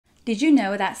Did you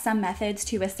know that some methods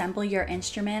to assemble your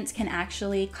instrument can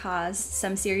actually cause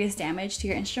some serious damage to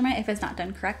your instrument if it's not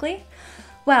done correctly?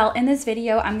 Well, in this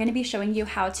video, I'm going to be showing you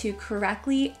how to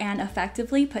correctly and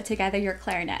effectively put together your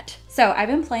clarinet. So I've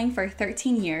been playing for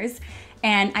 13 years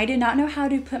and I did not know how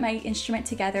to put my instrument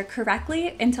together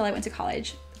correctly until I went to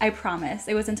college. I promise.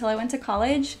 It was until I went to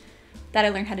college that I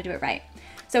learned how to do it right.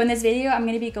 So in this video, I'm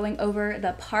going to be going over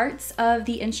the parts of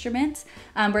the instrument.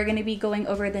 We're going to be going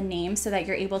over the names so that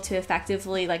you're able to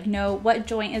effectively know what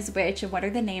joint is which and what are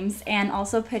the names, and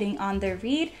also putting on the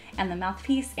reed and the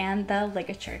mouthpiece and the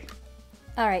ligature.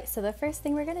 All right, so the first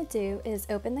thing we're going to do is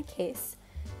open the case.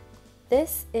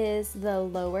 This is the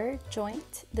lower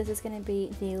joint. This is going to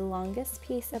be the longest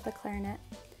piece of the clarinet.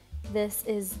 This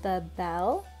is the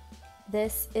bell.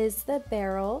 This is the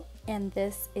barrel, and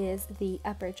this is the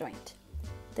upper joint.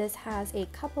 This has a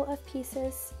couple of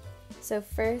pieces. So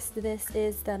first, this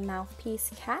is the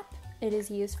mouthpiece cap. It is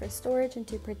used for storage and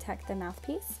to protect the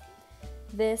mouthpiece.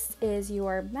 This is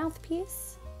your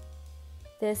mouthpiece.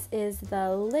 This is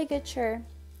the ligature,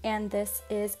 and this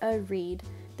is a reed.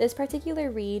 This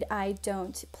particular reed I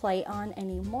don't play on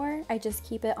anymore. I just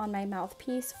keep it on my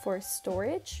mouthpiece for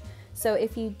storage. So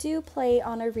if you do play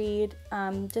on a reed,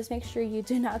 just make sure you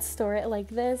do not store it like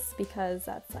this because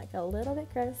that's a little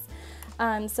bit gross.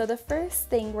 So the first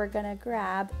thing we're gonna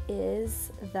grab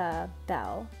is the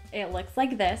bell. It looks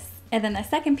like this. And then the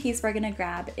second piece we're gonna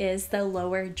grab is the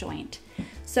lower joint.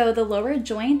 So the lower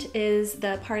joint is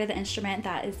the part of the instrument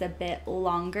that is a bit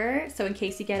longer. So in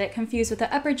case you get it confused with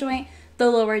the upper joint, the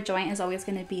lower joint is always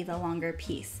gonna be the longer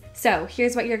piece. So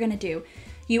here's what you're gonna do.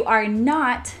 You are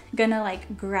not gonna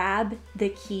grab the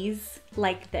keys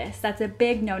like this. That's a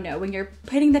big no-no. When you're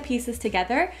putting the pieces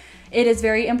together, it is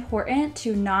very important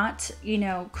to not,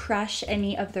 crush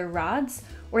any of the rods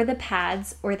or the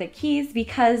pads or the keys,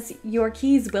 because your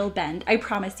keys will bend, I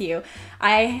promise you.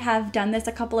 I have done this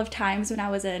a couple of times when I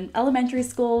was in elementary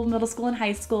school, middle school, and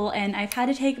high school, and I've had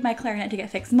to take my clarinet to get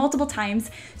fixed multiple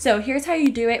times. So here's how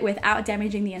you do it without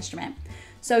damaging the instrument.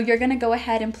 So you're gonna go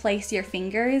ahead and place your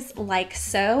fingers like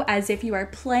so, as if you are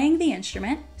playing the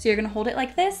instrument. So you're gonna hold it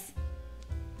like this,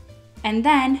 and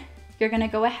then you're gonna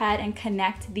go ahead and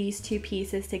connect these two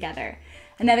pieces together.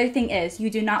 Another thing is, you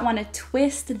do not wanna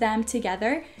twist them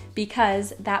together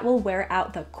because that will wear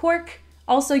out the cork.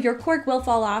 Also, your cork will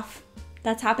fall off.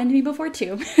 That's happened to me before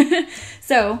too.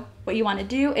 So what you wanna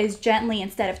do is gently,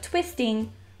 instead of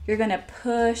twisting, you're gonna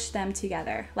push them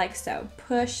together like so.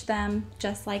 Push them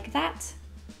just like that.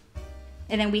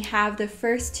 And then we have the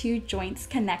first two joints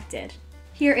connected.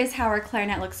 Here is how our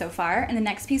clarinet looks so far. And the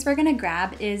next piece we're gonna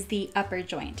grab is the upper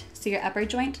joint. So your upper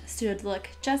joint should look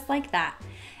just like that.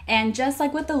 And just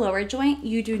like with the lower joint,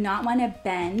 you do not wanna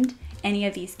bend any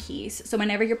of these keys. So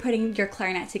whenever you're putting your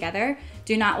clarinet together,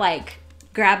 do not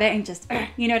grab it and just,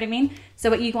 you know what I mean? So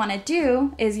what you wanna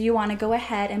do is you wanna go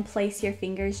ahead and place your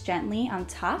fingers gently on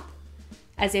top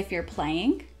as if you're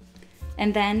playing.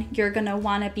 And then you're gonna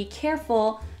wanna be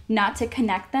careful not to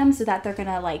connect them so that they're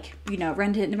gonna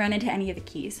run into any of the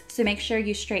keys. So make sure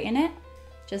you straighten it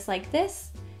just like this.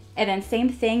 And then same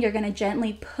thing, you're gonna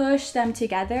gently push them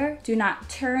together. Do not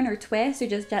turn or twist, you're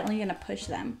just gently gonna push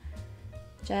them.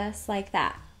 Just like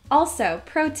that. Also,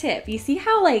 pro tip, you see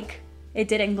how it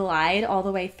didn't glide all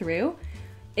the way through?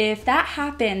 If that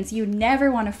happens, you never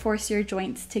wanna force your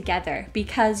joints together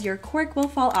because your cork will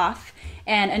fall off.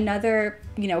 And another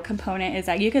component is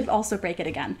that you could also break it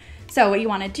again. So what you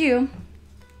wanna do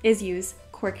is use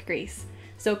cork grease.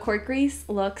 So cork grease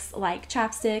looks like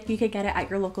chapstick. You could get it at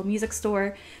your local music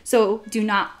store. So do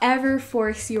not ever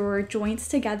force your joints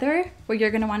together. What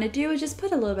you're gonna wanna do is just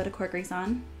put a little bit of cork grease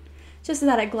on, just so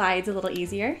that it glides a little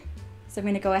easier. So I'm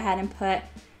gonna go ahead and put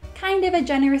kind of a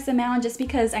generous amount just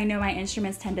because I know my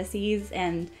instrument's tendencies,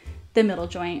 and the middle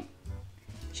joint,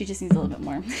 she just needs a little bit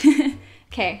more.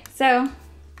 Okay, so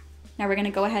now we're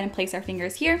gonna go ahead and place our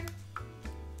fingers here,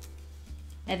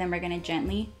 and then we're gonna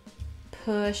gently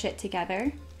push it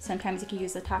together. Sometimes you can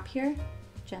use the top here.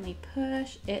 Gently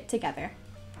push it together.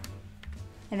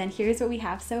 And then here's what we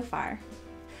have so far.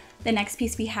 The next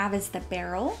piece we have is the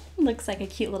barrel. Looks like a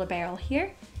cute little barrel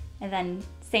here. And then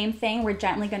same thing, we're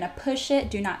gently gonna push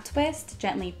it. Do not twist,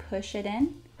 gently push it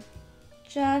in.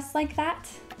 Just like that.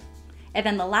 And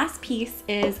then the last piece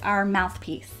is our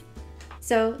mouthpiece.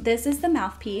 So this is the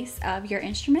mouthpiece of your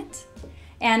instrument.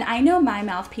 And I know my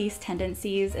mouthpiece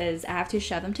tendencies is I have to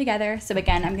shove them together. So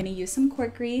again, I'm gonna use some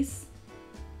cork grease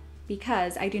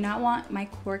because I do not want my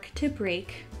cork to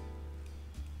break.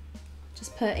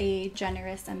 Just put a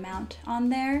generous amount on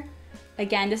there.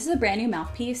 Again, this is a brand new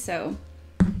mouthpiece, so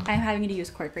I'm having to use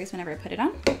cork grease whenever I put it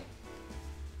on.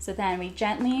 So then we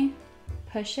gently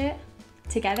push it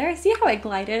together. See how it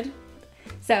glided?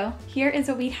 So here is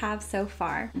what we have so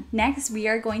far. Next, we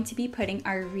are going to be putting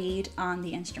our reed on the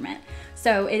instrument.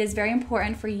 So it is very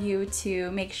important for you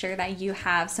to make sure that you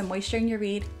have some moisture in your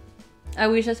reed. I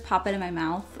always just pop it in my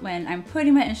mouth when I'm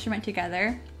putting my instrument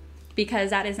together because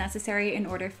that is necessary in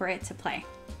order for it to play.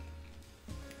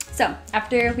 So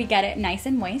after we get it nice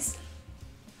and moist,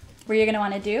 what you're gonna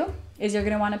wanna do is you're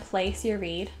gonna wanna place your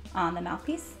reed on the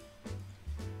mouthpiece,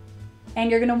 and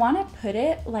you're gonna wanna put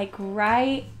it like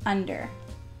right under.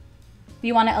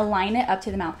 You wanna align it up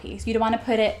to the mouthpiece. You don't wanna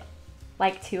put it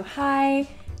like too high.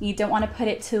 You don't wanna put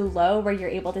it too low where you're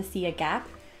able to see a gap.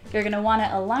 You're gonna wanna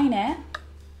align it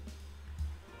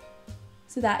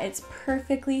so that it's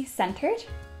perfectly centered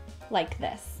like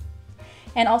this.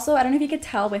 And also, I don't know if you could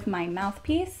tell with my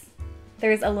mouthpiece,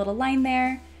 there's a little line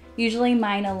there. Usually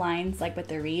mine aligns like with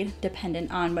the reed,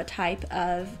 dependent on what type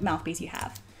of mouthpiece you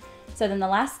have. So then the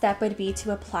last step would be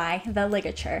to apply the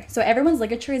ligature. So everyone's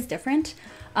ligature is different.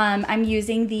 I'm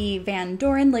using the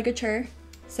Vandoren ligature.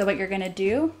 So what you're gonna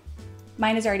do,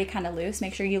 mine is already kind of loose.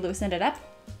 Make sure you loosen it up.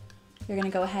 You're gonna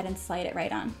go ahead and slide it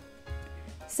right on.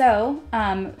 So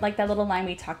like that little line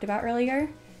we talked about earlier,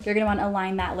 you're gonna wanna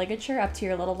align that ligature up to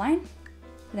your little line,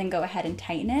 and then go ahead and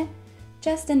tighten it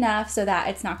just enough so that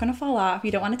it's not gonna fall off.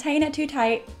 You don't wanna tighten it too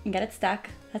tight and get it stuck.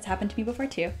 That's happened to me before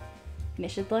too. And it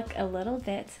should look a little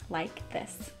bit like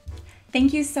this.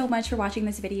 Thank you so much for watching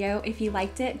this video. If you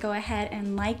liked it, go ahead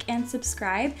and like and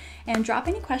subscribe, and drop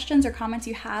any questions or comments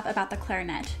you have about the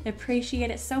clarinet.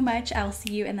 Appreciate it so much. I'll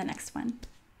see you in the next one.